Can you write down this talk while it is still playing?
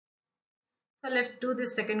So let's do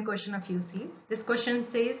this second question of UCEED. This question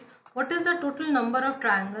says, what is the total number of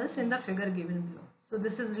triangles in the figure given below? So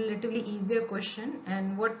this is relatively easier question,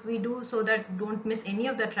 and what we do so that don't miss any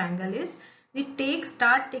of the triangle is we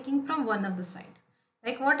start taking from one of the side.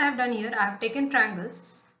 Like what I have done here, I have taken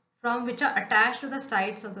triangles from which are attached to the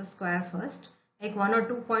sides of the square first. Like 1 or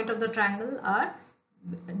 2 points of the triangle are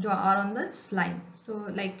on this line. So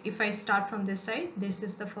like if I start from this side, this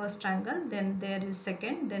is the first triangle, then there is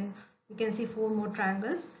second, then you can see 4 more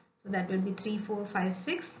triangles, so that will be 3, 4, 5,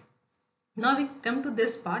 6. Now we come to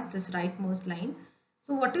this part, this rightmost line.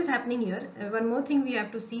 So what is happening here? One more thing we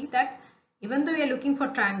have to see, that even though we are looking for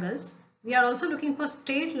triangles, we are also looking for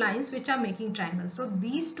straight lines which are making triangles. So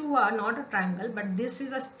these two are not a triangle, but this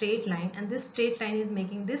is a straight line, and this straight line is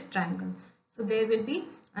making this triangle. So there will be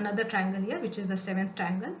another triangle here, which is the 7th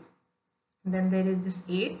triangle. Then there is this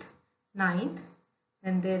 8th, 9th,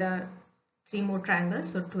 and there are 3 more triangles,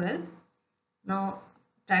 so 12. Now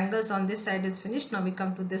triangles on this side is finished. Now we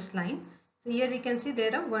come to this line. So here we can see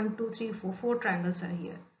there are 1, 2, 3, 4, 4 triangles are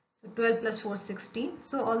here. So 12 plus 4, 16.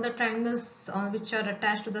 So all the triangles on which are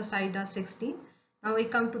attached to the side are 16. Now we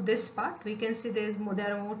come to this part. We can see there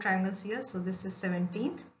are more triangles here. So this is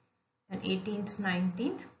 17th and 18th,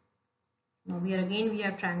 19th. Now we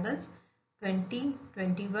have triangles 20,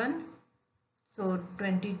 21. So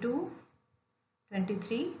 22,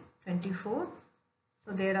 23, 24.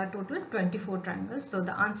 So there are total 24 triangles. So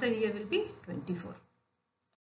the answer here will be 24.